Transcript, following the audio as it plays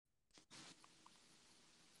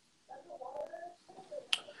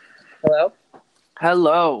Hello?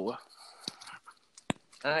 Hello.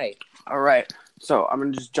 Hi. All right. So I'm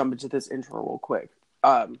gonna just jump into this intro real quick.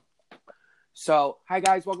 Um, hi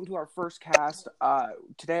guys, welcome to our first cast.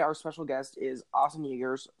 Today our special guest is Awesome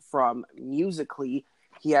Yeagers from Musically.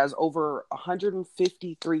 He has over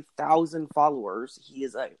 153,000 followers. He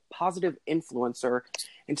is a positive influencer,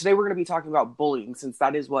 and today we're going to be talking about bullying, since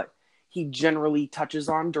that is what he generally touches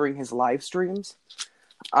on during his live streams.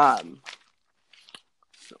 So,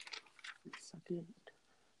 second,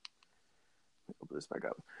 open this back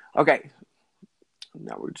up. Okay,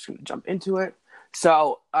 now we're just going to jump into it.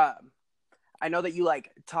 So, I know that you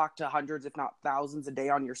talk to hundreds, if not thousands, a day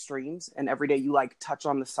on your streams, and every day you touch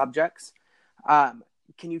on the subjects.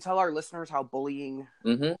 Can you tell our listeners how bullying,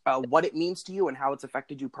 what it means to you, and how it's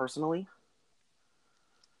affected you personally?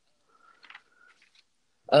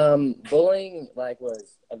 Bullying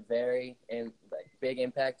was a very big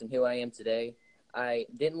impact on who I am today. I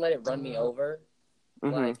didn't let it run me over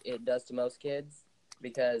like it does to most kids,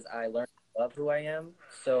 because I learned to love who I am.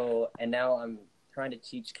 And now I'm trying to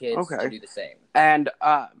teach kids to do the same. And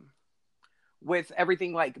with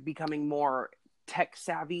everything becoming more tech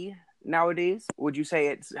savvy nowadays, would you say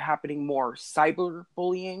it's happening more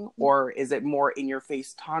cyberbullying, or is it more in your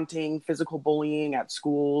face taunting, physical bullying at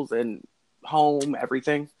schools and home,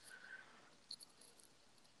 everything?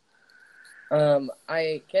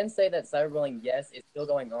 I can say that cyberbullying, yes, is still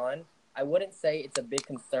going on. I wouldn't say it's a big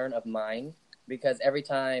concern of mine, because every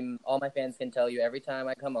time, all my fans can tell you, every time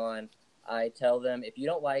I come on, I tell them, if you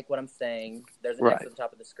don't like what I'm saying, there's an X at the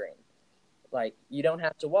top of the screen. You don't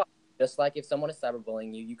have to watch. Just like if someone is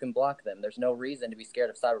cyberbullying you, you can block them. There's no reason to be scared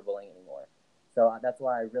of cyberbullying anymore. So that's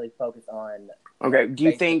why I really focus on... Okay, do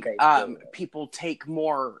you think people take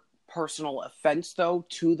more personal offense, though,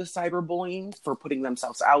 to the cyberbullying for putting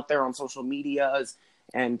themselves out there on social medias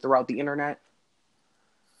and throughout the internet?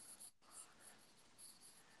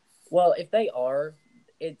 Well, if they are,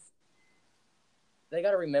 they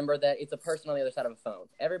got to remember that it's a person on the other side of a phone.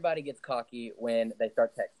 Everybody gets cocky when they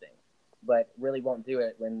start texting, but really won't do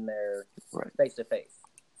it when they're face to face.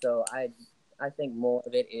 So I think more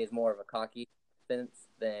of it is more of a cocky offense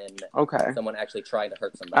than someone actually trying to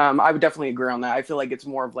hurt somebody. I would definitely agree on that. I feel like it's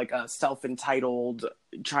more of a self-entitled,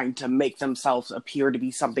 trying to make themselves appear to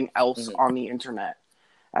be something else on the internet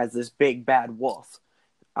as this big bad wolf.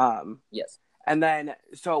 Yes. And then,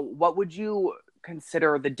 so what would you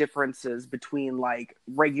consider the differences between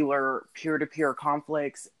regular peer-to-peer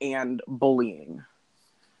conflicts and bullying?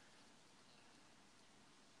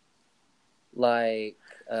 Say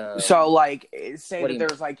that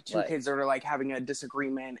there's two kids that are having a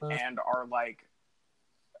disagreement and are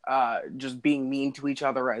just being mean to each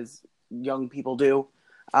other, as young people do.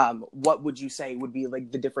 What would you say would be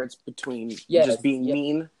the difference between just being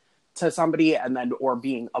mean to somebody or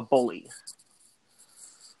being a bully?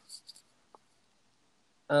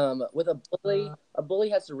 With a bully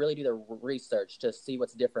has to really do the research to see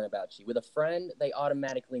what's different about you. With a friend, they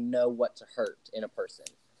automatically know what to hurt in a person.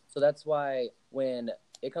 So that's why when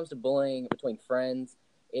it comes to bullying between friends,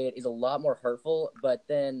 it is a lot more hurtful. But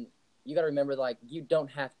then you got to remember, they don't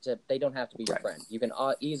have to be your friend. You can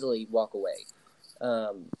easily walk away.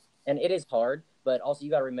 And it is hard, but also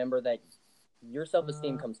you got to remember that your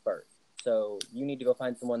self-esteem comes first. So you need to go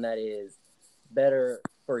find someone that is better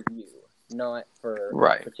for you, not for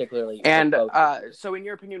particularly. And so in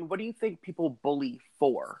your opinion, what do you think people bully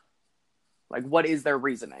for? What is their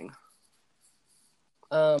reasoning?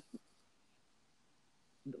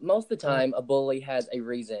 Most of the time, a bully has a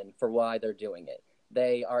reason for why they're doing it.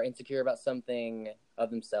 They are insecure about something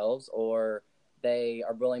of themselves, or they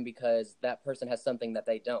are bullying because that person has something that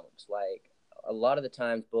they don't. A lot of the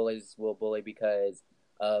times, bullies will bully because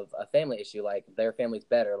of a family issue, their family's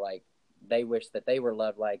better, they wish that they were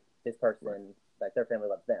loved like this person, like their family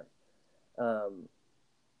loves them.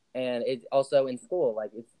 And it's also in school,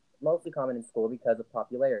 it's mostly common in school because of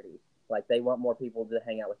popularity. They want more people to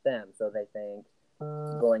hang out with them, so they think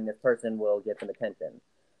bullying this person will get them attention.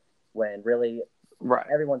 When really,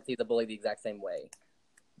 everyone sees a bully the exact same way.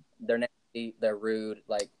 They're nasty, they're rude,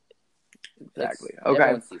 exactly. Okay.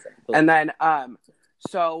 Everyone sees them. And then,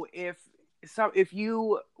 so if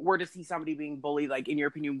you were to see somebody being bullied, in your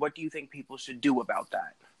opinion, what do you think people should do about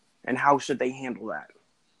that, and how should they handle that?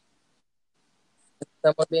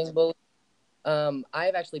 Someone being bullied.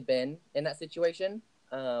 I've actually been in that situation.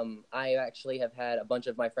 I actually have had a bunch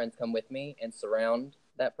of my friends come with me and surround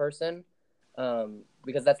that person,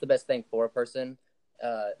 because that's the best thing for a person.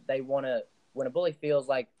 When a bully feels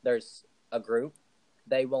like there's a group,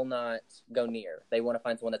 they will not go near. They want to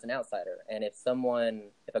find someone that's an outsider. And if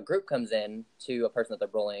a group comes in to a person that they're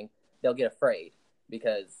bullying, they'll get afraid.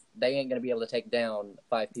 because they ain't going to be able to take down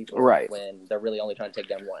 5 people Right. when they're really only trying to take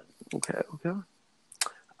down 1. Okay.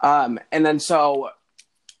 And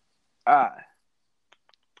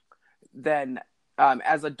then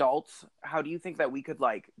as adults, how do you think that we could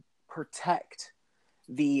like protect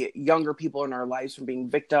the younger people in our lives from being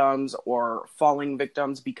victims or falling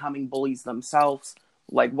victims, becoming bullies themselves?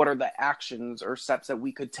 Like, what are the actions or steps that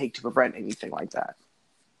we could take to prevent anything like that?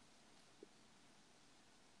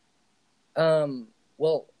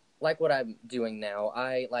 Well, like what I'm doing now,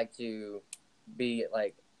 I like to be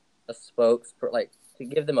like a like to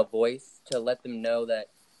give them a voice, to let them know that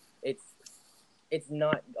it's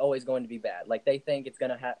not always going to be bad. Like they think it's going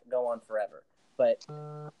to go on forever, but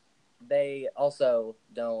they also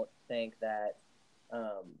don't think that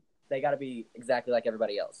they got to be exactly like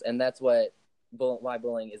everybody else, and that's why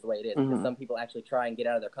bullying is the way it is. Because some people actually try and get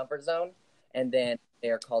out of their comfort zone, and then they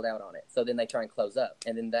are called out on it. So then they try and close up,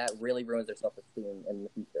 and then that really ruins their self-esteem in the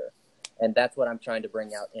future. And that's what I'm trying to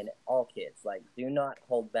bring out in all kids. Like, do not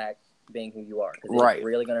hold back being who you are, because it's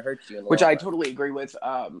really going to hurt you in the Which long I run. totally agree with.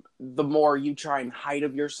 The more you try and hide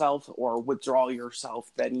of yourself or withdraw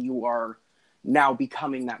yourself, then you are now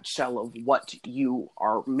becoming that shell of what you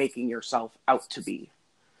are making yourself out to be.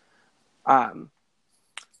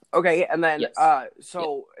 Okay, and then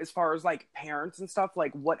as far as like parents and stuff,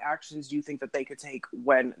 like what actions do you think that they could take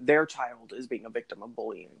when their child is being a victim of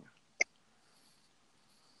bullying?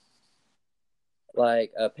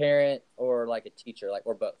 Like a parent or like a teacher, like,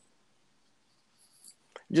 or both?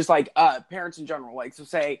 Just like parents in general. Like, so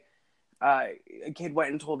say a kid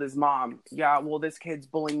went and told his mom, yeah, well, this kid's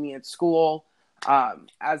bullying me at school.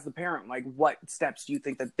 As the parent, like, what steps do you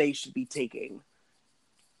think that they should be taking?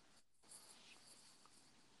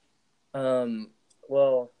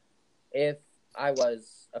 Well, if I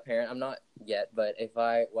was a parent, I'm not yet, but if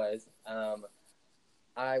I was,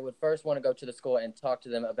 I would first want to go to the school and talk to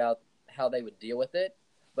them about how they would deal with it.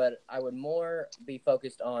 But I would more be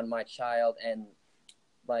focused on my child, and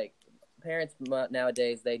like parents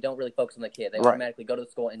nowadays, they don't really focus on the kid. They automatically go to the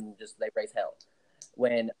school and just they raise hell.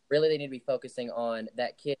 When really they need to be focusing on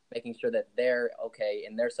that kid, making sure that they're okay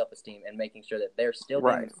in their self-esteem and making sure that they're still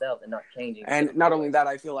being themselves and not changing. And not only that,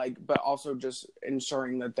 I feel like, but also just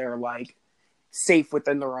ensuring that they're like safe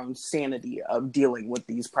within their own sanity of dealing with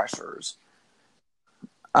these pressures.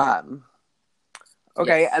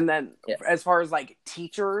 Okay, and then as far as like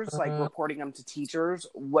teachers, like reporting them to teachers,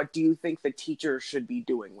 what do you think the teachers should be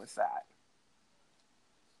doing with that?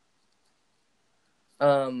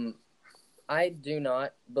 I do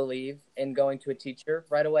not believe in going to a teacher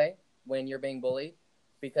right away when you're being bullied,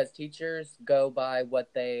 because teachers go by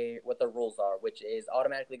what the rules are, which is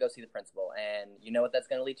automatically go see the principal. And you know what that's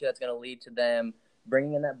going to lead to? That's going to lead to them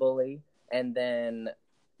bringing in that bully, and then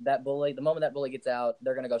that bully, the moment that bully gets out,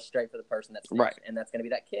 they're going to go straight for the person that's snitched, and that's going to be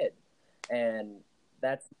that kid. And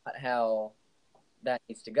that's not how that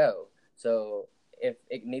needs to go. So if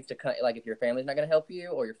it needs to, like, if your family's not going to help you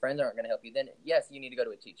or your friends aren't going to help you, then yes, you need to go to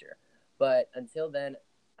a teacher. But until then,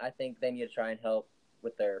 I think they need to try and help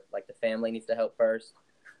with their, like, the family needs to help first.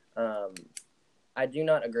 I do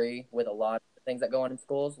not agree with a lot of things that go on in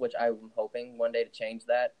schools, which I'm hoping one day to change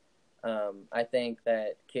that. I think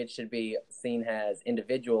that kids should be seen as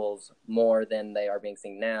individuals more than they are being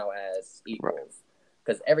seen now as equals.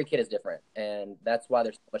 Because every kid is different, and that's why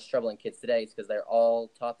there's so much trouble in kids today, is because they're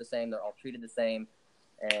all taught the same, they're all treated the same,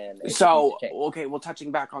 and so, okay, well,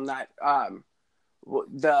 touching back on that,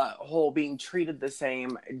 the whole being treated the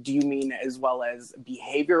same, do you mean as well as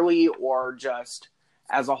behaviorally or just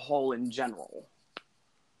as a whole in general?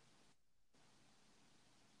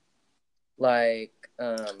 Like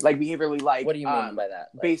behaviorally, like, what do you mean by that?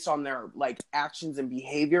 Like, based on their like actions and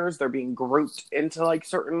behaviors, they're being grouped into like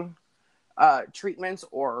certain treatments,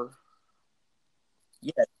 or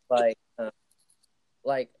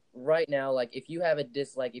like right now, like if you have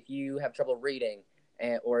if you have trouble reading,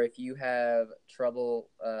 or if you have trouble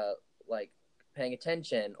like paying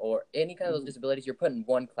attention or any kind of those disabilities, you're put in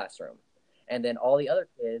one classroom, and then all the other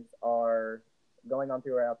kids are going on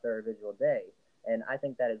throughout their individual day. And I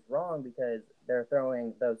think that is wrong, because they're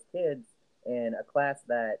throwing those kids in a class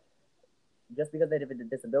that, just because they have a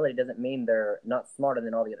disability doesn't mean they're not smarter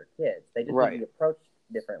than all the other kids. They just need to be approached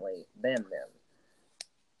differently than them.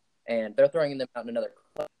 And they're throwing them out in another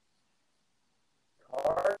class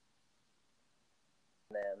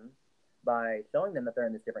them by showing them that they're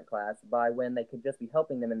in this different class, by when they could just be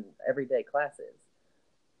helping them in everyday classes.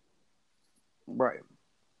 Right.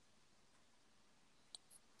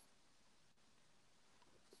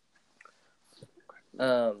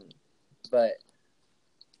 But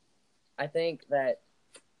I think that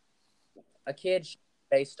a kid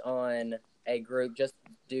based on a group just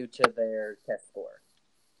due to their test score.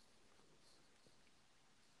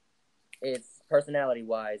 It's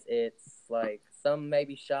personality-wise. It's like some may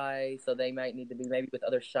be shy, so they might need to be maybe with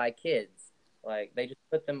other shy kids. Like they just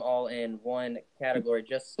put them all in one category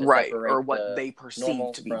just to right, separate or what the they perceive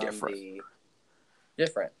normal to be from different. the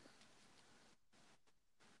different.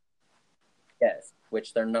 Yes,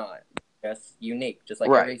 which they're not. Just unique, just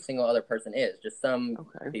like every single other person is. Just some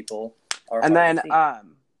people are. And then,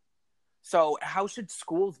 so how should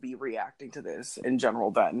schools be reacting to this in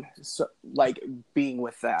general then? So, like, being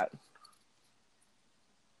with that?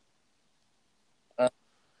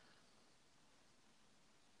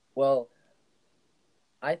 Well,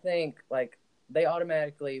 I think, like, they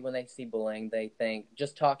automatically, when they see bullying, they think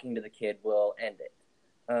just talking to the kid will end it.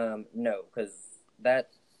 No, because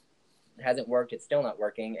that hasn't worked. It's still not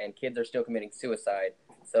working, and kids are still committing suicide.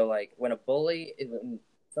 So, like, when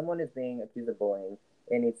someone is being accused of bullying,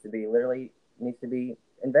 it needs to be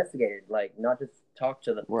investigated. Like, not just talk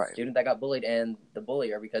to the student that got bullied and the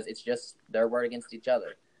bullier, because it's just their word against each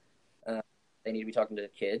other. They need to be talking to the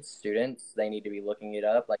kids, students. They need to be looking it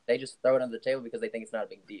up. Like, they just throw it on the table because they think it's not a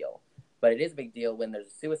big deal. But it is a big deal when there's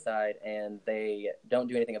a suicide and they don't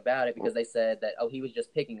do anything about it because they said that, oh, he was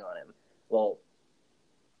just picking on him. Well,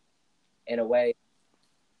 in a way,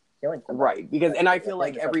 killing somebody. Right, because, and I feel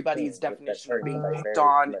like everybody's definition of being picked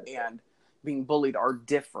on and being bullied are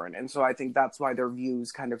different. And so I think that's why their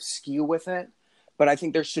views kind of skew with it. But I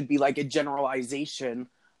think there should be like a generalization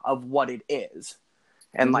of what it is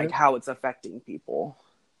and like how it's affecting people.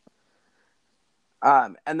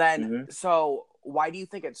 And then, so why do you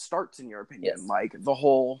think it starts, in your opinion? Yes. Like the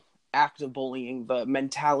whole act of bullying, the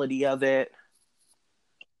mentality of it.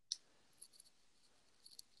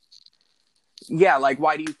 Yeah, like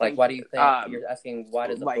why do you think? Like, why do you think? You're asking why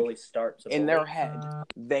does a bully start to bully? In their head,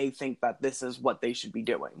 they think that this is what they should be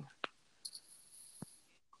doing.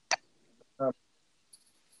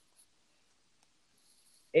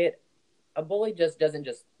 A bully just doesn't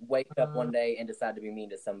just wake up one day and decide to be mean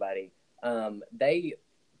to somebody. They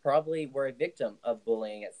probably were a victim of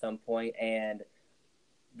bullying at some point, and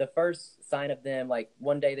the first sign of them, like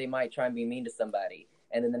one day they might try and be mean to somebody,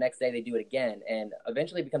 and then the next day they do it again, and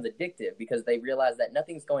eventually it becomes addictive because they realize that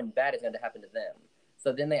nothing's going bad is going to happen to them.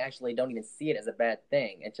 So then they actually don't even see it as a bad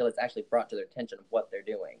thing until it's actually brought to their attention of what they're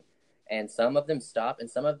doing. And some of them stop, and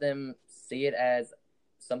some of them see it as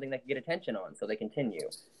something they can get attention on, so they continue.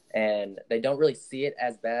 And they don't really see it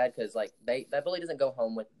as bad because, like, that bully doesn't go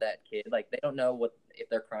home with that kid. Like, they don't know if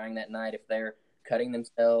they're crying that night, if they're cutting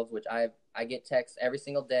themselves, which I get texts every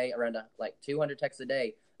single day, around like 200 texts a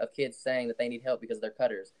day of kids saying that they need help because they're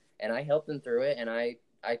cutters. And I help them through it, and I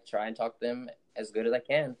try and talk to them as good as I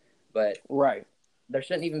can. But there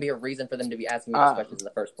shouldn't even be a reason for them to be asking me those questions in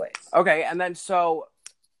the first place. Okay, and then so,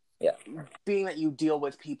 being that you deal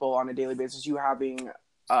with people on a daily basis, you having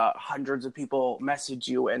hundreds of people message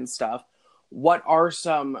you and stuff, what are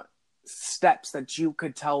some steps that you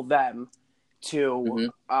could tell them to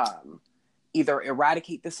either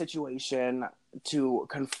eradicate the situation, to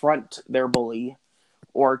confront their bully,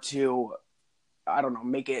 or to, I don't know,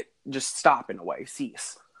 make it just stop in a way,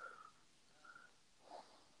 cease?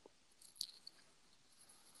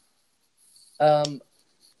 When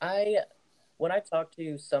I talk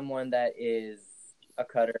to someone that is a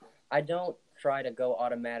cutter, I don't try to go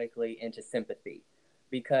automatically into sympathy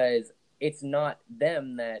because it's not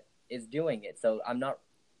them that is doing it. So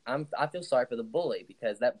I feel sorry for the bully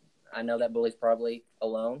because I know that bully's probably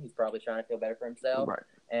alone. He's probably trying to feel better for himself. Right.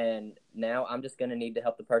 And now I'm just going to need to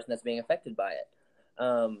help the person that's being affected by it.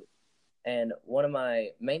 And one of my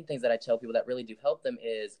main things that I tell people that really do help them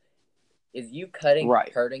is you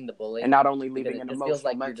hurting the bully. And not only leaving an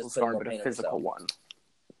emotional, mental scar, but a physical one.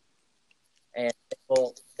 And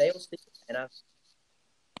they will see, and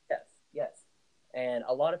yes. And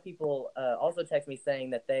a lot of people also text me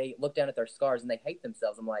saying that they look down at their scars and they hate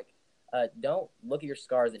themselves. I'm like, don't look at your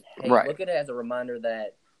scars and hate. Look at it as a reminder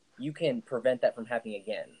that you can prevent that from happening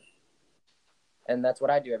again. And that's what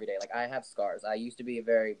I do every day. Like, I have scars. I used to be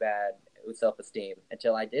very bad with self-esteem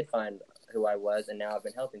until I did find who I was, and now I've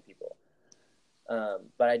been helping people.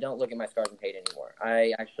 But I don't look at my scars and hate anymore.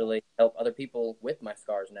 I actually help other people with my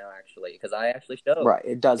scars now, actually, because I actually show. Right,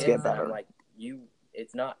 it does get better. Like,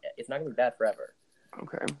 it's not going to be bad forever.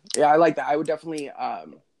 Okay. Yeah, I like that. I would definitely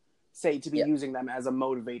say to be using them as a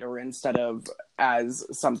motivator instead of as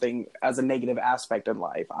something, as a negative aspect in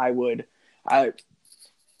life.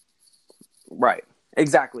 Right.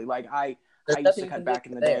 Exactly. Like, I used to cut back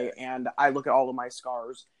in the day, and I look at all of my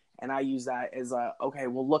scars, and I use that as okay,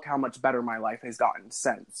 well, look how much better my life has gotten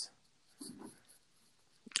since.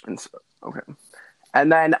 And so, okay.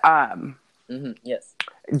 And then, Yes.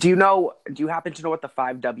 Do you happen to know what the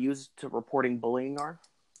 5 W's to reporting bullying are?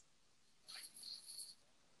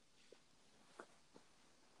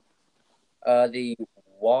 The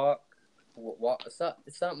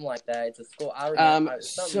something like that. It's a school. I remember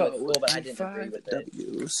something with So school, but I the didn't agree five with it.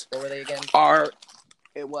 W's What were they again?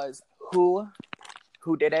 it was who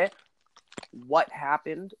did it, what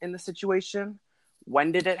happened in the situation,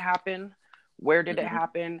 when did it happen, where did it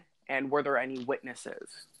happen, and were there any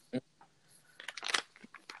witnesses?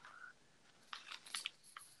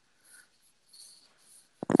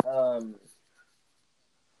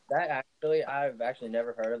 That actually, I've actually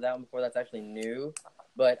never heard of that one before. That's actually new,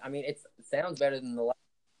 but I mean, it sounds better than the last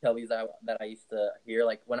tellies that I used to hear.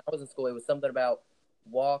 Like when I was in school, it was something about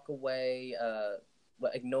walk away,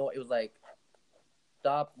 ignore. It was like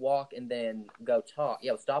stop, walk, and then go talk.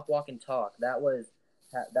 Yeah, stop, walk, and talk. That was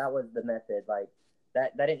the method. Like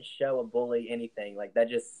that didn't show a bully anything. Like that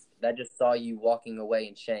just saw you walking away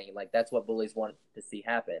in shame. Like that's what bullies want to see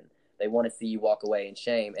happen. They want to see you walk away in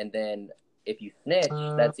shame, and then if you snitch,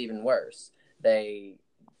 that's even worse. They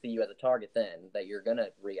see you as a target then that you're gonna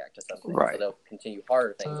react to something. Right. So they'll continue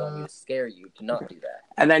harder things on you to scare you to not do that.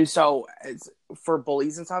 And then so for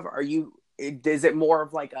bullies and stuff, is it more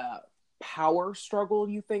of like a power struggle,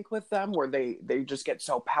 you think, with them, where they just get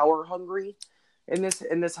so power hungry in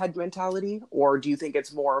this head mentality, or do you think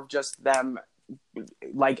it's more of just them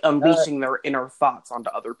like unleashing their inner thoughts onto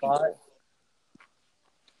other people?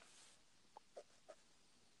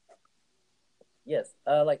 Yes,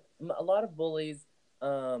 like a lot of bullies,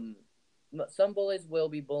 some bullies will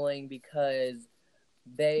be bullying because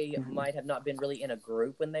they might have not been really in a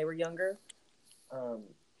group when they were younger.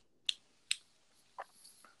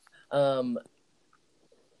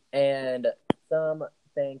 And some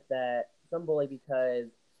think that some bully because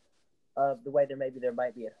of the way there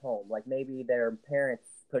might be at home. Like maybe their parents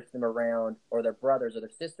push them around, or their brothers or their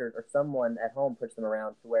sisters or someone at home push them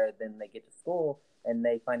around to where then they get to school and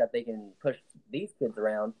they find out they can push these kids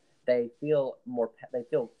around. They feel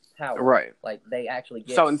power. Right. Like they actually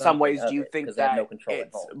get. So in some ways, do you think they have that no control it's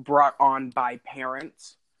at home. brought on by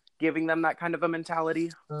parents giving them that kind of a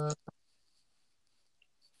mentality?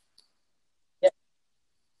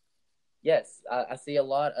 Yes, I see a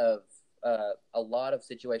lot of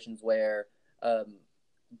situations where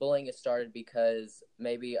bullying is started because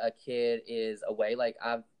maybe a kid is away. Like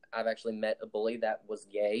I've actually met a bully that was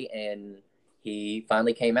gay, and he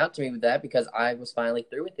finally came out to me with that because I was finally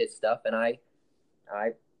through with his stuff, and I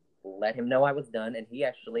let him know I was done, and he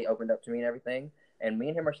actually opened up to me and everything. And me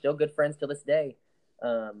and him are still good friends to this day.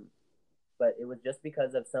 But it was just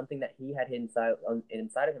because of something that he had inside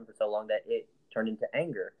of him for so long that it turned into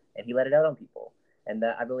anger, and he let it out on people. And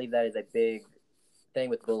that I believe that is a big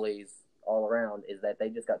thing with bullies all around, is that they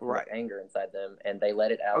just got too much anger inside them and they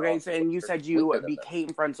let it out. Okay, so and you said you became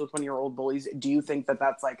friends with one of your old bullies. Do you think that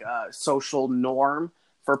that's like a social norm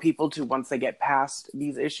for people to, once they get past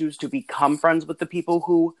these issues, to become friends with the people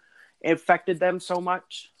who affected them so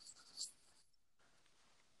much?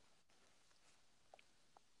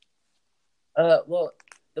 Well,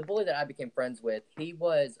 the bully that I became friends with, he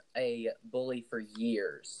was a bully for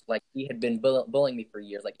years. Like he had been bullying me for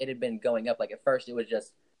years. Like it had been going up. Like at first it was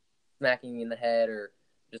just smacking me in the head or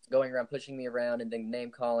just going around pushing me around, and then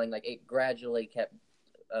name calling. Like it gradually kept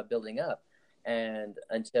building up, and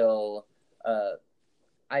until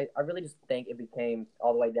I really just think it became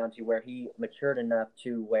all the way down to where he matured enough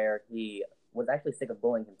to where he was actually sick of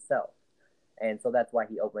bullying himself. And so that's why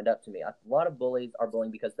he opened up to me. A lot of bullies are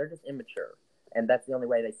bullying because they're just immature, and that's the only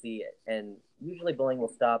way they see it. And usually bullying will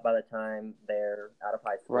stop by the time they're out of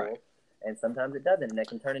high school, and sometimes it doesn't, and it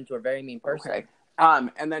can turn into a very mean person. Okay.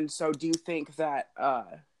 And then, so do you think that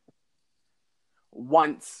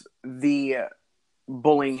once the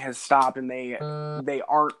bullying has stopped and they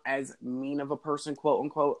aren't as mean of a person, quote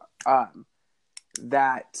unquote,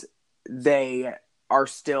 that they are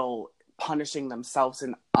still punishing themselves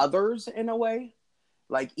and others in a way?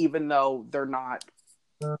 Like, even though they're not,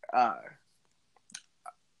 I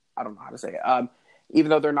don't know how to say it, even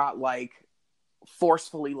though they're not, like,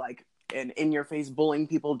 forcefully, like, and in your face bullying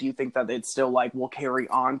people, do you think that it still, like, will carry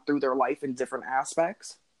on through their life in different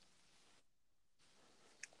aspects?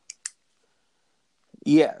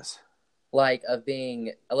 Yes. Like of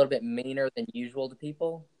being a little bit meaner than usual to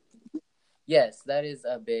people? Yes, that is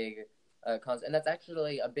a big concept. And that's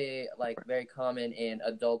actually a big, like, very common in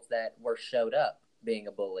adults that were showed up being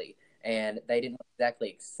a bully. And they didn't exactly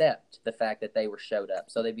accept the fact that they were showed up.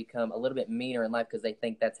 So they become a little bit meaner in life because they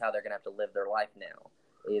think that's how they're going to have to live their life now.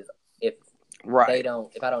 Is if they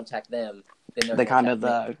don't, if I don't attack them, then they're they kind of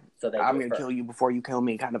me. So I'm going to kill you before you kill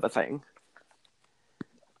me kind of a thing.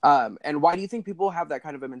 And why do you think people have that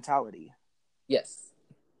kind of a mentality? Yes.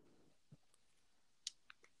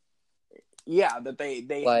 Yeah, that they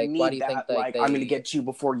Like, why do need you think that, like, I'm going to they get you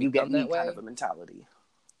before you get become me that kind way? of a mentality.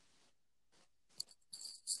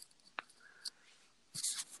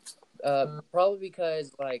 Probably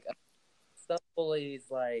because, like, some bullies,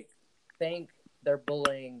 like, think they're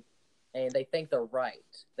bullying and they think they're right.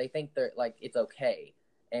 They think they're, like, it's okay.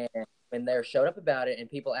 And when they're showed up about it and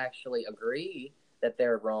people actually agree that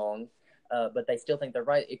they're wrong, but they still think they're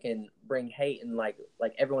right, it can bring hate and, like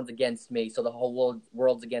everyone's against me, so the whole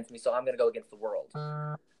world's against me, so I'm going to go against the world.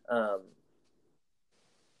 Um,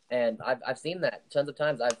 and I've seen that tons of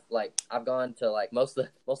times. I've gone to, like, most of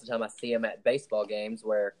the time I see him at baseball games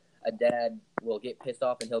where a dad will get pissed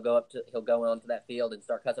off and he'll go onto that field and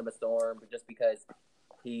start cussing up a storm just because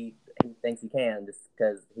he thinks he can, just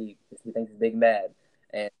because he thinks he's big and bad.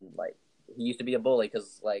 And, like, he used to be a bully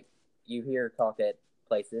because, like, you hear talk at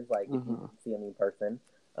places, like, if you see him in person,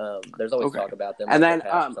 there's always talk about them, And like, then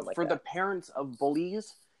their past or something like for that. the parents of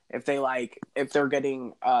bullies, if they're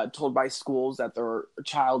getting told by schools that their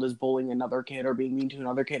child is bullying another kid or being mean to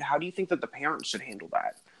another kid, how do you think that the parents should handle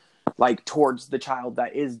that, like, towards the child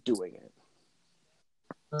that is doing it?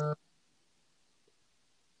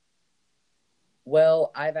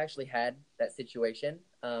 Well, I've actually had that situation.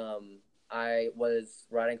 I was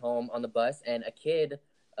riding home on the bus, and a kid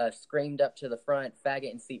screamed up to the front,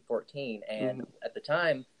 "Faggot in seat 14." And at the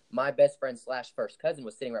time, my best friend / first cousin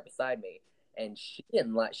was sitting right beside me, and she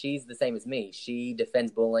didn't like. She's the same as me. She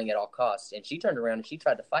defends bullying at all costs, and she turned around and she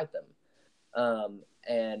tried to fight them.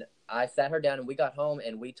 And I sat her down, and we got home,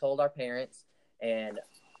 and we told our parents, and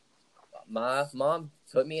my mom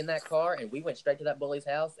put me in that car, and we went straight to that bully's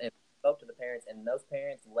house and spoke to the parents, and those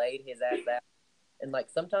parents laid his ass out. And, like,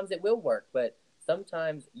 sometimes it will work, but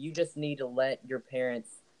sometimes you just need to let your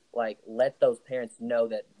parents, like, let those parents know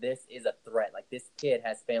that this is a threat. Like, this kid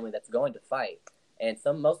has family that's going to fight. And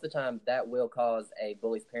most of the time that will cause a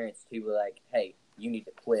bully's parents to be like, hey, you need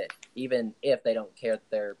to quit, even if they don't care that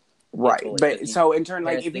they're right. But so in turn,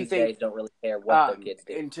 like, parents if you these think days don't really care what their kids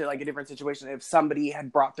do. into, like, a different situation, if somebody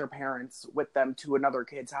had brought their parents with them to another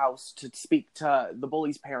kid's house to speak to the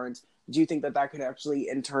bully's parents, do you think that that could actually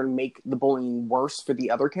in turn make the bullying worse for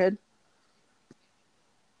the other kid?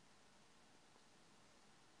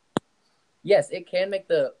 Yes, it can make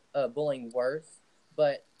the bullying worse,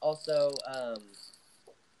 but also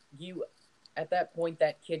you at that point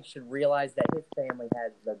that kid should realize that his family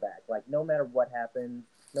has their back. Like, no matter what happens,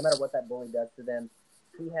 no matter what that bully does to them,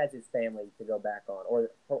 he has his family to go back on,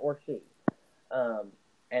 or she.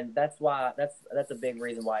 And that's a big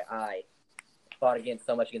reason why I fought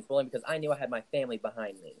so much against bullying, because I knew I had my family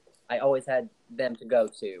behind me. I always had them to go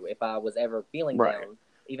to if I was ever feeling down.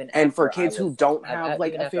 And for kids who don't have,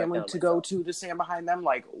 like, a family to go to stand behind them,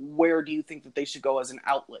 like, where do you think that they should go as an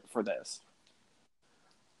outlet for this?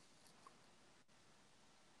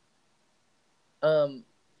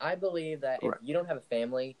 I believe that if you don't have a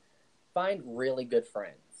family, find really good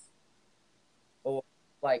friends. Or,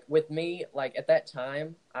 like, with me, like, at that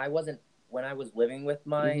time, when I was living with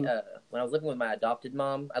my adopted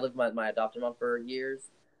mom. I lived with my adopted mom for years,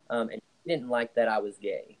 and she didn't like that I was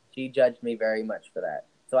gay. She judged me very much for that.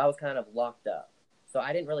 So I was kind of locked up. So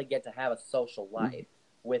I didn't really get to have a social life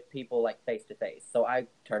with people, like, face to face. So I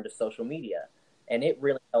turned to social media, and it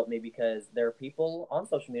really helped me because there are people on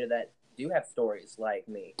social media that do have stories like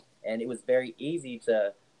me, and it was very easy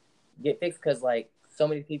to get fixed because, like, so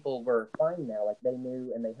many people were fine now. Like, they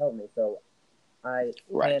knew and they helped me. So I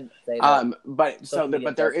can say that.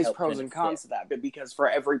 But there is pros and cons to that. But because for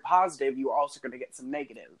every positive, you're also going to get some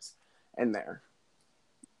negatives in there.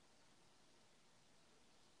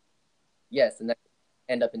 Yes, and that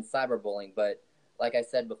end up in cyberbullying. But like I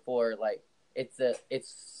said before, like, it's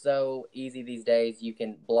so easy these days. You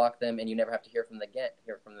can block them, and you never have to hear from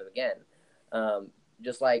them again.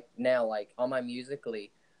 Just like now, like on my Musical.ly,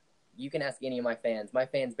 you can ask any of my fans. My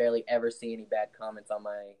fans barely ever see any bad comments on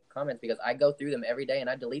my comments because I go through them every day and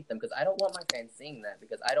I delete them because I don't want my fans seeing that,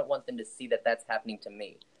 because I don't want them to see that that's happening to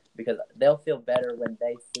me, because they'll feel better when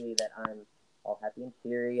they see that I'm all happy and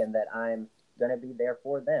cheery and that I'm going to be there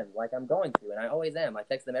for them like I'm going to, and I always am. I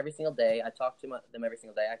text them every single day. I talk to them every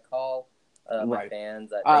single day. I call my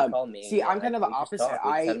fans. They call me. See, I'm kind of the opposite.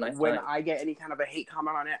 When time. I get any kind of a hate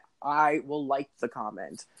comment on it, I will like the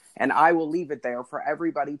comment and I will leave it there for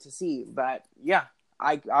everybody to see. But yeah,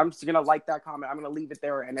 I'm just gonna like that comment. I'm gonna leave it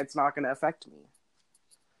there, and it's not gonna affect me.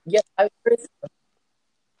 Yeah,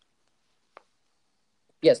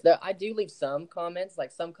 yes, I do leave some comments,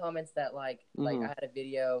 like some comments that like I had a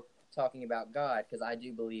video talking about God because I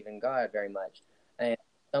do believe in God very much, and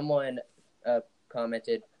someone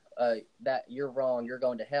commented, that you're wrong, you're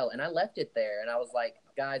going to hell. And I left it there, and I was like,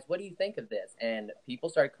 guys, what do you think of this? And people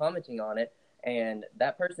started commenting on it, and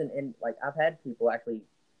that person, and like I've had people actually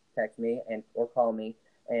text me and or call me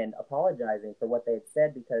and apologizing for what they had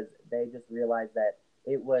said, because they just realized that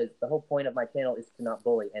it was the whole point of my channel is to not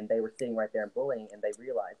bully, and they were sitting right there and bullying, and they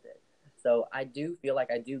realized it. So I do feel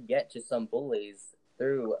like I do get to some bullies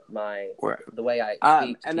through the way I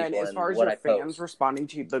speak to and then people as far as what your I fans post. responding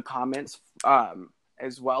to the comments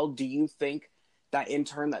as well, do you think that in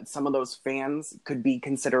turn that some of those fans could be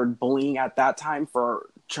considered bullying at that time for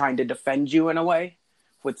trying to defend you in a way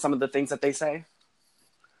with some of the things that they say?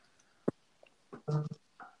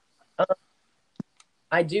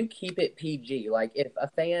 I do keep it PG. Like if a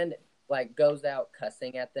fan like goes out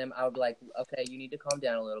cussing at them, I would be like, okay, you need to calm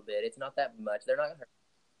down a little bit. It's not that much. They're not gonna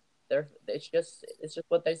hurt. It's just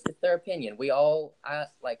what it's their opinion.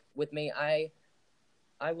 With me, I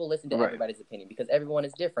will listen to everybody's opinion because everyone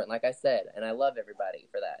is different, like I said, and I love everybody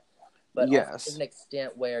for that. But also there's an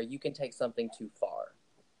extent where you can take something too far.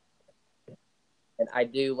 And I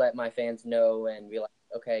do let my fans know and be like,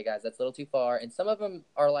 okay, guys, that's a little too far. And some of them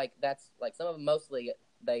are like, some of them mostly,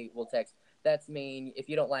 they will text, that's mean. If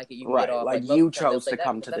you don't like it, you can get off. Like you chose to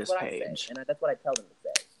come to this page. And that's what I tell them to say.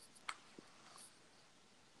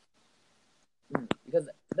 Because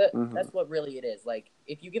that's what really it is. Like,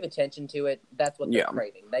 if you give attention to it, that's what they're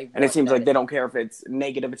craving. And it seems like they don't care if it's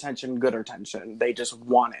negative attention, good attention. They just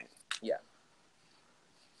want it. Yeah.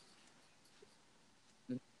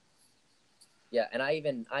 Yeah, and I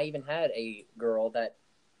even had a girl that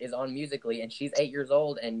is on Musical.ly, and she's 8 years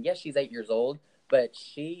old, and yes, she's 8 years old, but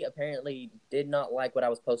she apparently did not like what I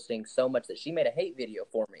was posting so much that she made a hate video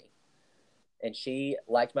for me. And she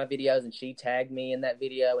liked my videos, and she tagged me in that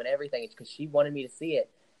video and everything because she wanted me to see it.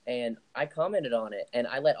 And I commented on it, and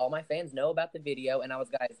I let all my fans know about the video, and I was,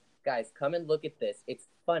 guys, come and look at this. It's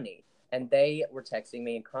funny. And they were texting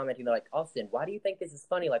me and commenting. They're like, Austin, why do you think this is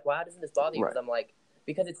funny? Like, why doesn't this bother you? Because I'm like,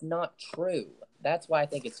 because it's not true. That's why I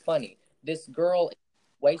think it's funny. This girl is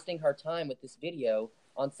wasting her time with this video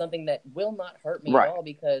on something that will not hurt me at all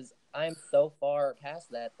because I'm so far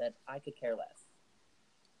past that I could care less.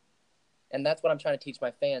 And that's what I'm trying to teach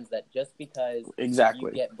my fans, that just because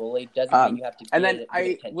you get bullied doesn't mean you have to and then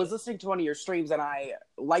I was listening to one of your streams, and I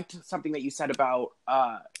liked something that you said about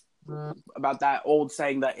that old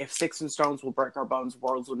saying that if sticks and stones will break our bones,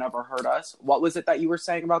 words will never hurt us. What was it that you were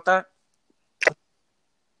saying about that?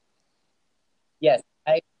 Yes,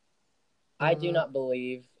 I do not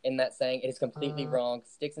believe in that saying. It is completely wrong.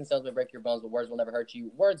 Sticks and stones will break your bones, but words will never hurt you.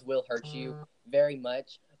 Words will hurt you very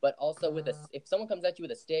much, but also if someone comes at you with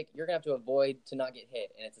a stick, you're gonna have to avoid to not get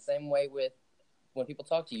hit. And it's the same way with when people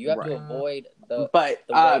talk to you. You have to avoid the way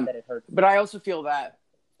that it hurts. But I also feel that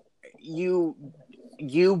you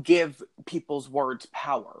give people's words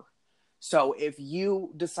power. So if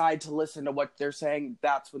you decide to listen to what they're saying,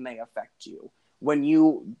 that's when they affect you. When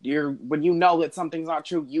you know that something's not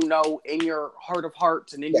true, you know in your heart of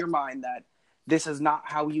hearts and in your mind that this is not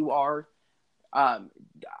how you are.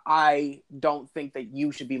 I don't think that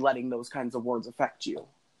you should be letting those kinds of words affect you.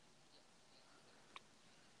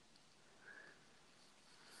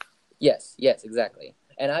 Yes, exactly.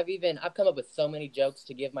 And I've come up with so many jokes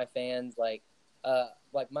to give my fans. Like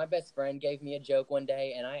my best friend gave me a joke one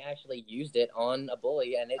day, and I actually used it on a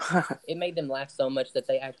bully, and it made them laugh so much that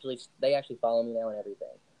they actually follow me now and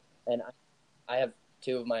everything. And I have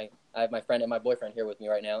I have my friend and my boyfriend here with me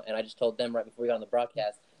right now, and I just told them right before we got on the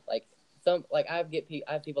broadcast, I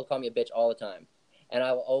have people call me a bitch all the time, and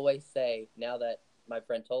I will always say, now that my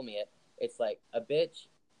friend told me it, it's like a bitch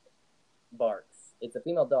barks. It's a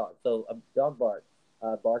female dog, so a dog barks.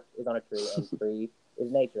 Bark is on a tree, and tree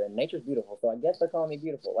is nature, and nature's beautiful. So I guess they're calling me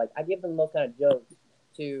beautiful. Like, I give them those kind of jokes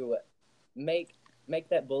to make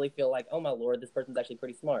that bully feel like, oh my lord, this person's actually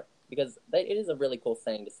pretty smart, because it is a really cool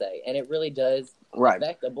saying to say, and it really does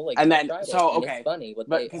affect a bully. And then it's funny, but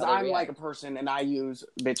because I'm like a person and I use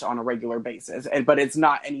bitch on a regular basis, but it's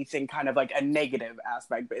not anything kind of like a negative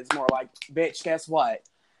aspect, but it's more like, bitch, guess what?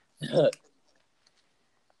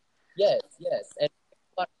 Yes, and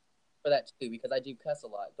for that too, because I do cuss a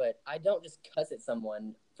lot, but I don't just cuss at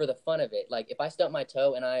someone for the fun of it. Like, if I stump my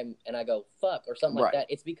toe and I go fuck or something like that,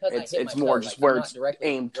 it's because I hit my toe. It's more just where it's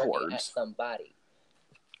aimed towards at somebody.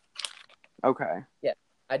 Okay. Yeah,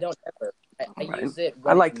 I don't ever. I use it.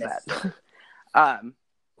 I like that. All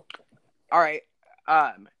right.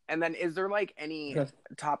 And then is there like any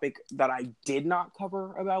topic that I did not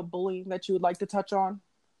cover about bullying that you would like to touch on?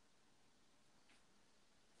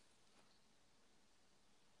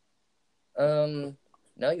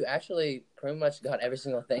 No, you actually pretty much got every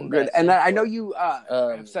single thing Good. that I And said then I know before. you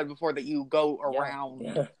have said before that you go around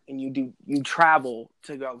Yeah. and you travel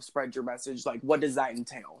to go spread your message. Like, what does that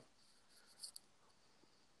entail?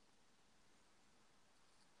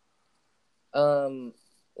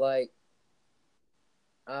 Like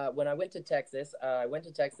when I went to Texas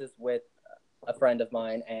with a friend of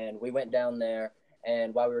mine, and we went down there.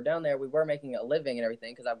 And while we were down there, we were making a living and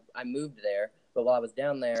everything because I moved there. But while I was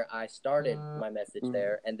down there, I started my message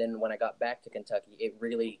there, and then when I got back to Kentucky, it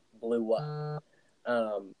really blew up,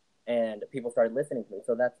 and people started listening to me.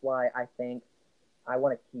 So that's why I think I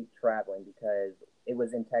want to keep traveling, because it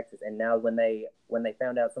was in Texas, and now when they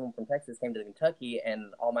found out someone from Texas came to Kentucky,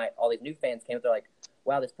 and all these new fans came, they're like,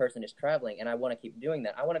 "Wow, this person is traveling," and I want to keep doing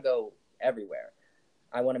that. I want to go everywhere.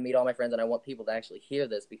 I want to meet all my friends, and I want people to actually hear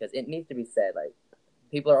this, because it needs to be said. Like,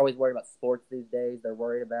 people are always worried about sports these days. They're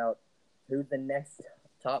worried about who's the next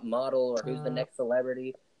top model or who's the next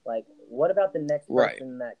celebrity. Like, what about the next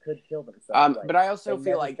person that could kill themselves? But I also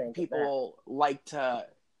feel like people like to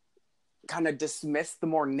kind of dismiss the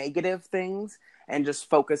more negative things and just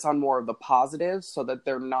focus on more of the positives, so that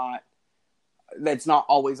that's not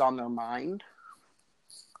always on their mind.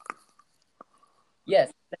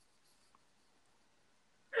 Yes.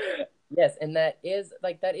 Yes, and that is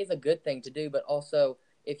a good thing to do, but also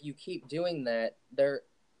if you keep doing that,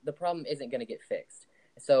 the problem isn't going to get fixed.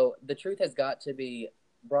 So the truth has got to be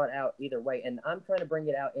brought out either way, and I'm trying to bring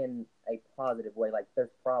it out in a positive way. Like, there's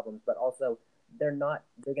problems, but also they're not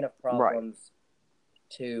big enough problems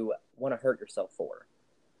to want to hurt yourself for.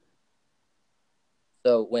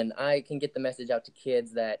 So when I can get the message out to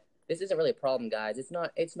kids that this isn't really a problem, guys, it's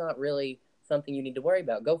not really something you need to worry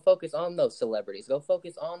about. Go focus on those celebrities. Go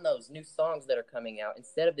focus on those new songs that are coming out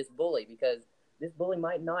instead of this bully, because this bully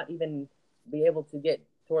might not even be able to get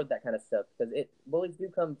toward that kind of stuff, because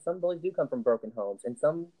some bullies do come from broken homes, and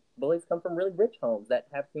some bullies come from really rich homes that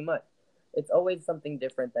have too much. It's always something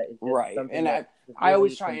different that is just something And that I really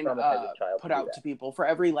always try and put out that. to people, for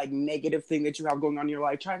every like negative thing that you have going on in your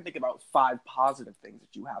life, try and think about 5 positive things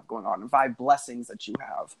that you have going on and 5 blessings that you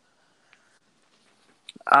have.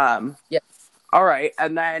 Yes. All right,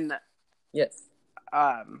 and then yes.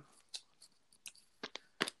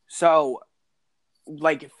 So,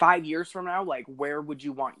 like 5 years from now, like where would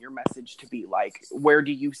you want your message to be? Like, where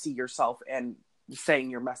do you see yourself and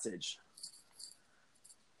saying your message?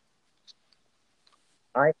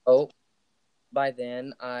 I hope by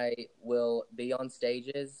then I will be on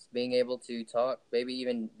stages, being able to talk, maybe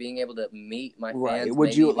even being able to meet my fans.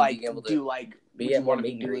 Would you like do like be would you want to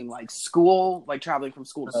be doing like school, like traveling from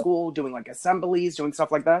school to school, doing like assemblies, doing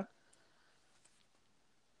stuff like that?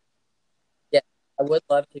 Yeah, I would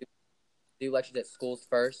love to do lectures at schools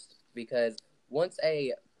first, because once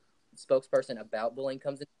a spokesperson about bullying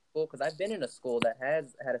comes into school, because I've been in a school that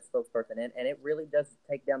has had a spokesperson in, and it really does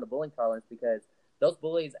take down the bullying tolerance, because those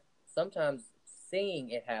bullies, sometimes seeing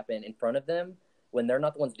it happen in front of them when they're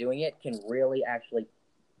not the ones doing it, can really actually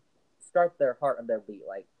start their heart of their beat,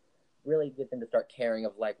 like really get them to start caring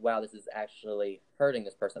of like, wow, this is actually hurting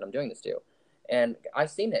this person I'm doing this to. And I've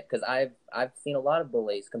seen it, because I've seen a lot of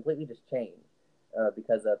bullies completely just change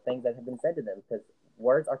because of things that have been said to them, because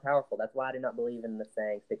words are powerful. That's why I do not believe in the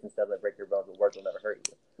saying "sticks and stones that break your bones, but words will never hurt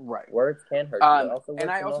you." Right. Words can hurt you.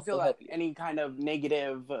 And I also feel that any kind of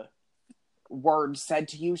negative word said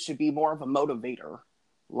to you should be more of a motivator,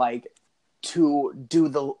 like to do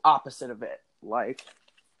the opposite of it. Like,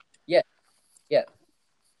 yeah.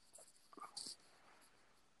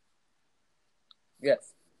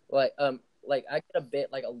 Yes. Like I get a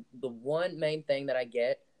bit like the one main thing that I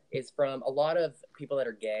get is from a lot of people that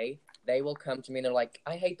are gay. They will come to me and they're like,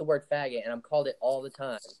 "I hate the word faggot," and I'm called it all the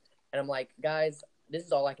time. And I'm like, guys, this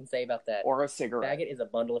is all I can say about that. Or a cigarette. Faggot is a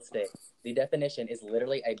bundle of sticks. The definition is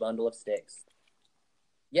literally a bundle of sticks.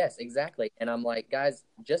 Yes, exactly. And I'm like, guys,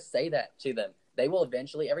 just say that to them. They will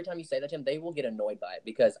eventually, every time you say that to them, they will get annoyed by it,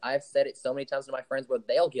 because I've said it so many times to my friends where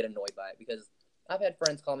they'll get annoyed by it, because I've had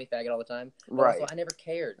friends call me faggot all the time. But also, I never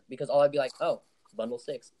cared, because all I'd be like, oh, bundle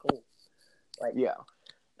 6, cool. Like, yeah.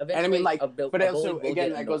 And I mean, like, but also,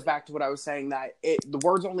 again, that goes back to what I was saying, that the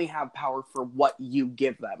words only have power for what you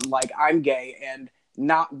give them. Like, I'm gay, and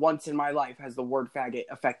not once in my life has the word faggot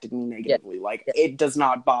affected me negatively. Yeah. Like, it does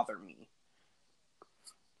not bother me.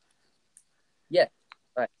 Yeah,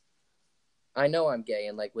 right. I know I'm gay,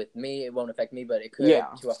 and like with me, it won't affect me, but it could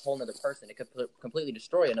to a whole other person. It could completely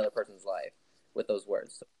destroy another person's life with those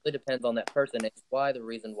words. So it really depends on that person. It's the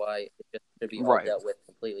reason why it just should be all dealt with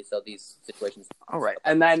completely. So these situations. All right,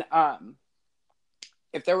 and then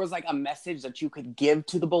if there was like a message that you could give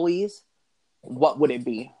to the bullies, what would it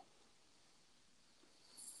be?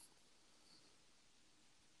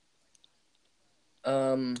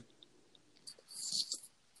 Um,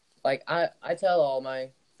 like I tell all my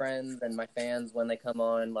friends and my fans when they come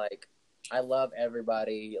on, like I love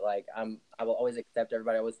everybody. Like I will always accept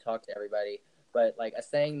everybody. I always talk to everybody. But like a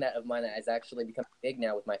saying that of mine that has actually become big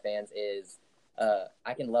now with my fans is,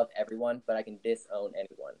 I can love everyone, but I can disown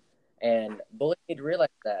anyone. And bullies need to realize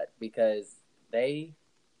that because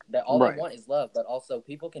that all they Right. want is love, but also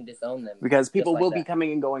people can disown them Because just people like will be that.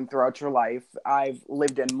 coming and going throughout your life. I've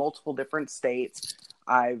lived in multiple different states.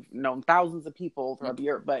 I've known thousands of people throughout the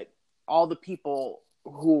year, but all the people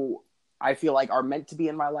who I feel like are meant to be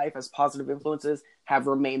in my life as positive influences have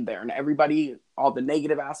remained there. And everybody, all the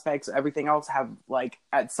negative aspects, everything else have, like,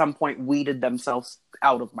 at some point weeded themselves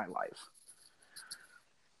out of my life.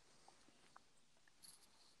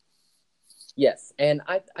 Yes, and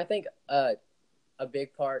I think a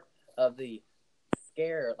big part of the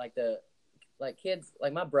scare, like kids,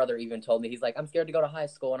 like my brother even told me, he's like, I'm scared to go to high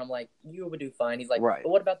school, and I'm like, you would do fine. He's like, Right. but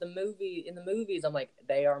what about in the movies? I'm like,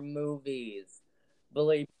 they are movies.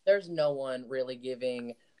 Believe there's no one really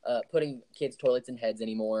putting kids' toilets in heads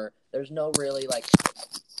anymore. There's no really like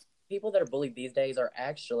people that are bullied these days are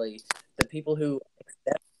actually the people who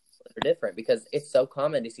accept that are different because it's so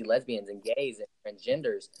common to see lesbians and gays and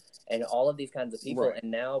transgenders and all of these kinds of people, Right. and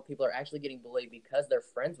now people are actually getting bullied because they're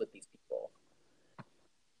friends with these people.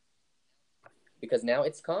 Because now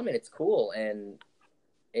it's common, it's cool, and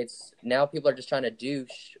it's now people are just trying to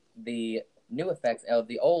douche the new effects of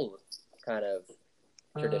the old kind of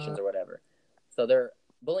traditions or whatever. So they're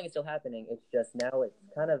bullying is still happening. It's just now it's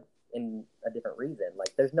kind of in a different reason.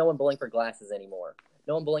 Like there's no one bullying for glasses anymore.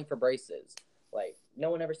 No one bullying for braces. Like no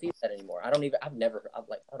one ever sees that anymore. I don't know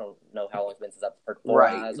how long it's been since I've heard Four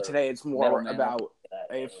Right. Eyes or Today it's Metal more Mouth. about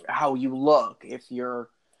how you look, if you're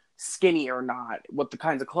skinny or not, what the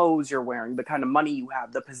kinds of clothes you're wearing, the kind of money you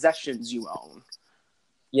have, the possessions you own.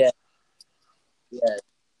 Yes, yes,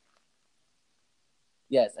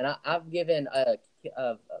 yes. And I've given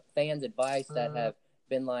fans advice that have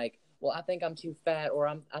been like, well, I think I'm too fat, or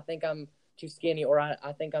I think I'm too skinny, or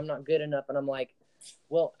I think I'm not good enough. And I'm like,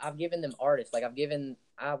 well, I've given them artists. Like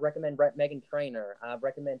I recommend Megan Trainor. I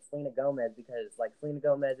recommend Selena Gomez because like Selena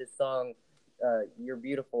Gomez's song, "You're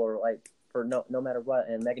Beautiful," or like for no matter what,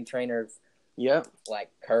 and Megan Trainor's Yep. like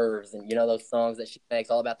curves and those songs that she makes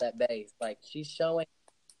all about that bass. Like she's showing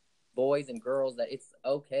boys and girls that it's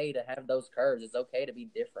okay to have those curves. It's okay to be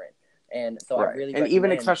different. And so I Right. really And even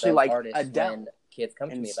recommend especially those like artists Adele when kids come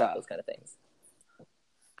to and me about stuff. those kind of things.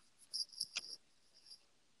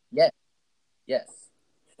 Yes, yes.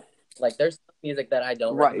 Like there's some music that I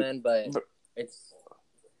don't Right. recommend, but it's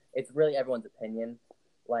really everyone's opinion.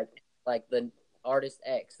 Like the artist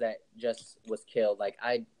X that just was killed. Like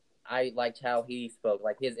I liked how he spoke,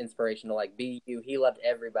 like his inspiration to like be you. He loved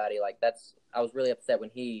everybody. Like I was really upset when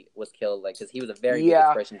he was killed, like because he was a very big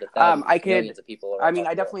inspiration to thousands, millions of people I around mean, the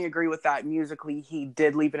I world. definitely agree with that. Musically, he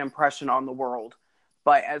did leave an impression on the world.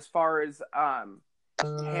 But as far as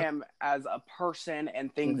him as a person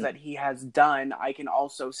and things that he has done, I can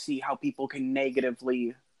also see how people can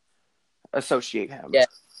negatively associate him. Yeah,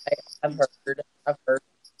 I've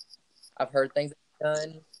heard things that he's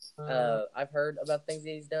done. I've heard about things that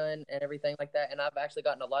he's done and everything like that, and I've actually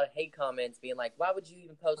gotten a lot of hate comments being like, "Why would you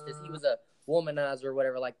even post this? He was a womanizer or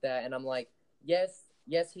whatever like that." And I'm like, "Yes,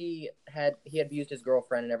 he had abused his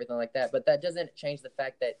girlfriend and everything like that, but that doesn't change the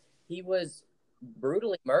fact that he was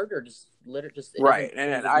brutally murdered. Right, He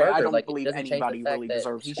and was I murdered. don't Like it believe doesn't change the anybody fact really that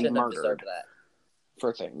deserves he to be shouldn't have murdered deserved that."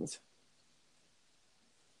 for things.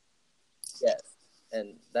 Yes,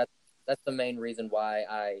 and that's the main reason why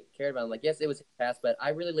I cared about him. Like, yes, it was his past, but I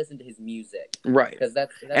really listened to his music Right. because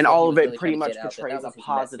that's And what he all of was it really trying pretty to much get out. portrays That a was his message.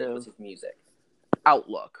 Was positive his music.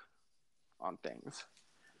 outlook on things.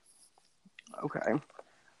 Okay.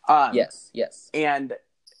 Um, Yes. and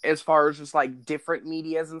as far as just like different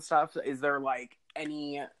medias and stuff, is there like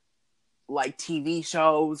any like TV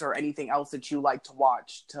shows or anything else that you like to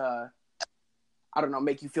watch to, I don't know,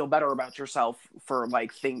 make you feel better about yourself for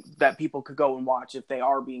like things that people could go and watch if they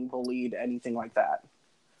are being bullied, anything like that?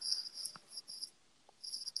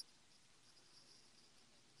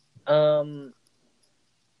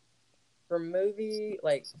 For movie,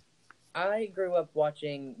 like I grew up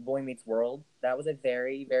watching Boy Meets World. That was a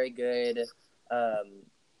very, very good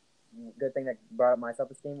thing that brought up my self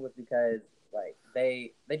esteem was because like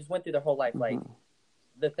they just went through their whole life like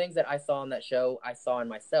the things that I saw on that show, I saw in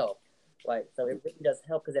myself. Like, so it really does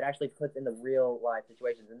help because it actually puts in the real life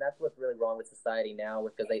situations, and that's what's really wrong with society now.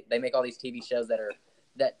 Because they make all these TV shows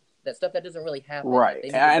that that stuff that doesn't really happen. Right. Like, they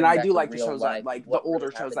need to And bring I back do to like the real shows life that, like, the what really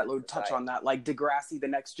older shows happens that in would touch society. on that, like Degrassi, The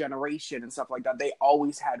Next Generation, and stuff like that. They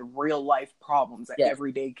always had real life problems that Yes.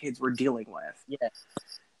 everyday kids were dealing with. Yeah.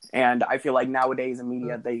 And I feel like nowadays in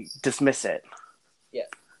media, they dismiss it. Yes.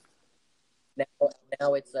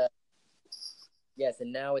 Now it's yes,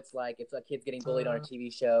 and now it's like if a kid's getting bullied on a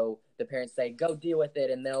TV show, the parents say, "Go deal with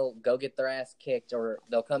it," and they'll go get their ass kicked, or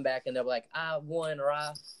they'll come back and they'll be like, "I won," or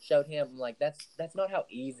 "I showed him." I'm like, that's not how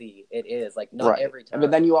easy it is. Like, not Right. every time.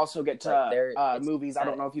 But then you also get to Like, movies. I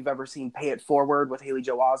don't know if you've ever seen Pay It Forward with Haley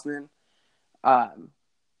Joel Osment,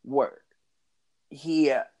 where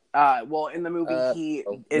he, well, in the movie, he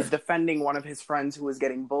is defending one of his friends who was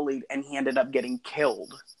getting bullied, and he ended up getting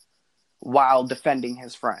killed while defending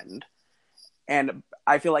his friend. And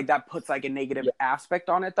I feel like that puts like a negative aspect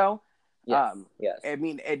on it, though. Yes. Yes. I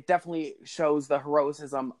mean, it definitely shows the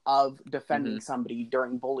heroism of defending somebody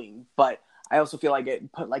during bullying, but I also feel like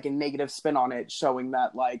it put like a negative spin on it, showing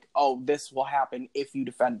that like, oh, this will happen if you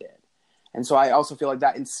defend it. And so I also feel like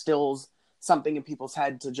that instills something in people's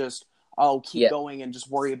head to just, keep going and just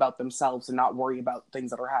worry about themselves and not worry about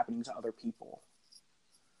things that are happening to other people.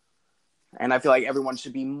 And I feel like everyone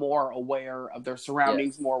should be more aware of their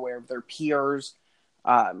surroundings, more aware of their peers.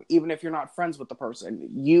 Even if you're not friends with the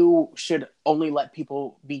person, you should only let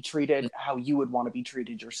people be treated how you would want to be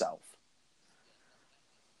treated yourself.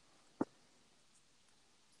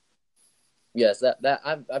 Yes, that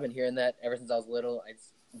I've been hearing that ever since I was little.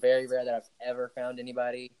 It's very rare that I've ever found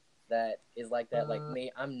anybody that is like that. Like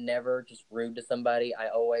me, I'm never just rude to somebody. I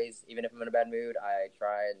always, even if I'm in a bad mood, I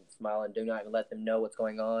try and smile and do not even let them know what's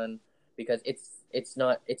going on, because it's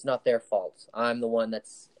not their fault. I'm the one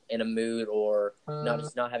that's in a mood or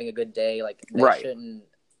not having a good day. Like, they shouldn't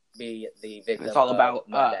be the victim. It's all about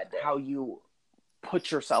my bad day. how you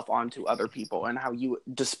put yourself onto other people and how you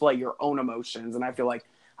display your own emotions. And I feel like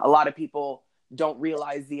a lot of people don't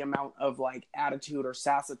realize the amount of like attitude or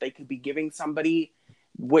sass that they could be giving somebody,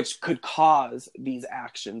 which could cause these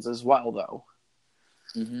actions as well, though.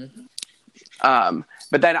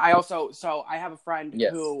 But then I have a friend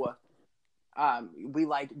who we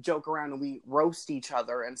like joke around and we roast each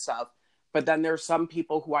other and stuff. But then there's some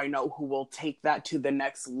people who I know who will take that to the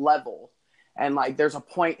next level. And like, there's a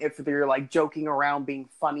point if you're like joking around, being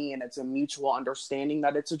funny, and it's a mutual understanding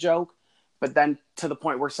that it's a joke. But then to the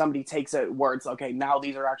point where somebody takes it where it's okay, now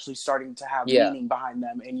these are actually starting to have meaning behind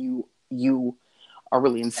them, and you are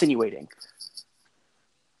really insinuating.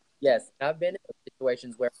 Yes, I've been in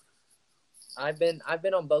situations where I've been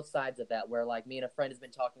on both sides of that, where like me and a friend has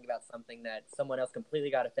been talking about something that someone else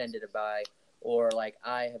completely got offended by, or like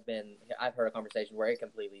I've heard a conversation where it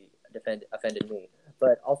completely offended me.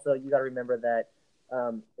 But also, you got to remember that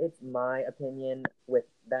it's my opinion with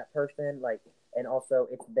that person, like, and also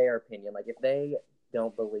it's their opinion. Like, if they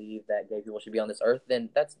don't believe that gay people should be on this earth, then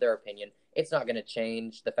that's their opinion. It's not going to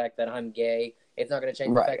change the fact that I'm gay. It's not going to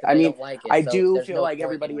change the fact that they don't like it. I do feel like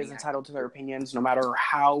everybody is entitled to their opinions, no matter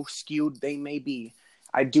how skewed they may be.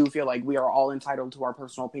 I do feel like we are all entitled to our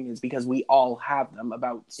personal opinions because we all have them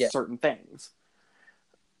about certain things.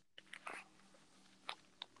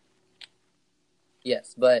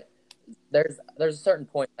 Yes, but there's a certain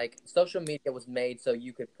point, like, social media was made so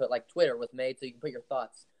you could put, like, Twitter was made so you can put your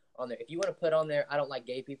thoughts on there. If you want to put on there, I don't like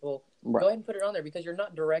gay people, go ahead and put it on there, because you're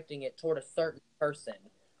not directing it toward a certain person.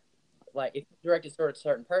 Like, if you direct it toward a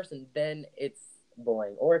certain person, then it's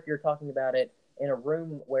bullying. Or if you're talking about it in a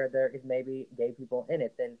room where there is maybe gay people in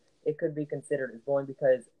it, then it could be considered as bullying,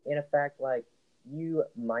 because in a fact, like, you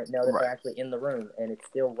might know that they're actually in the room, and it's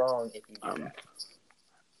still wrong if you do that.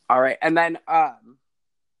 All right, and then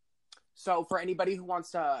so for anybody who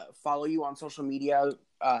wants to follow you on social media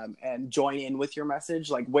and join in with your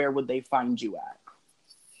message, like, where would they find you at?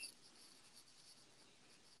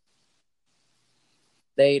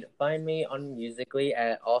 They'd find me on Musical.ly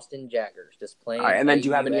at Austin Jaggers, just playing. And then do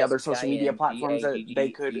you have any other social media platforms that they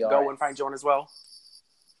could go and find you on as well?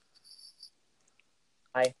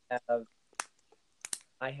 I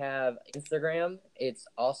have Instagram. It's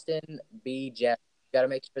Austin B. Jaggers. You got to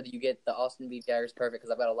make sure that you get the Austin B. Jaggers perfect,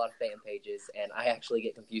 because I've got a lot of fan pages, and I actually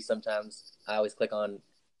get confused sometimes. I always click on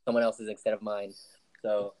someone else's instead of mine.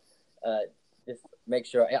 So just make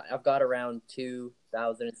sure. I've got around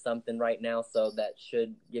 2,000 and something right now, so that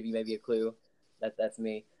should give you maybe a clue. That's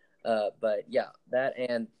me. But yeah, that,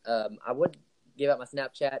 and I would give out my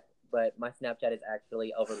Snapchat, but my Snapchat is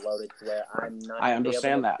actually overloaded to where I'm not I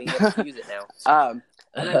understand being able to use it now.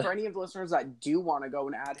 And then for any of the listeners that do want to go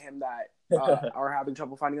and add him that are having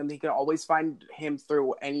trouble finding him, he can always find him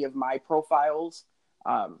through any of my profiles.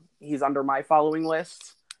 He's under my following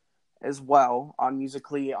list as well on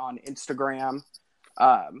Musical.ly, on Instagram.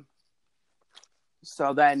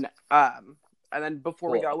 So then, and then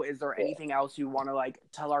before we Cool. go, is there anything else you want to like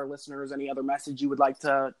tell our listeners? Any other message you would like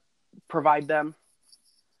to provide them?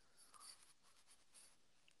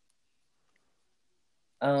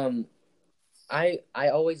 I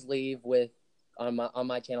always leave with on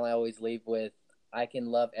my channel. I always leave with I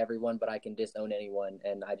can love everyone, but I can disown anyone,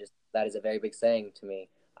 and that is a very big saying to me.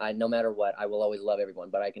 No matter what, I will always love everyone,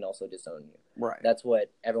 but I can also disown you. Right. That's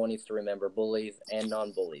what everyone needs to remember: bullies and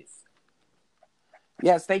non-bullies.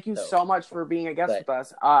 Yes, thank you so much for being a guest with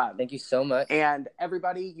us. Thank you so much. And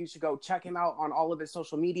everybody, you should go check him out on all of his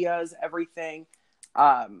social medias, everything.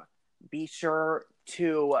 Be sure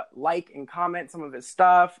to like and comment some of his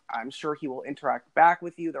stuff. I'm sure he will interact back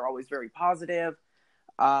with you. They're always very positive.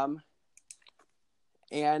 And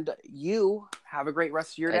you have a great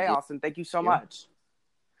rest of your day, Austin. Thank you so much.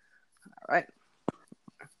 All right.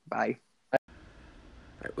 Bye.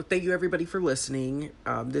 Well, thank you everybody for listening.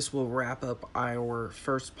 This will wrap up our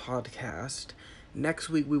first podcast. Next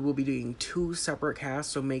week we will be doing 2 separate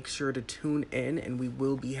casts, so make sure to tune in, and we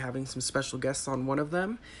will be having some special guests on one of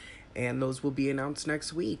them, and those will be announced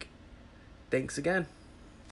next week. Thanks again.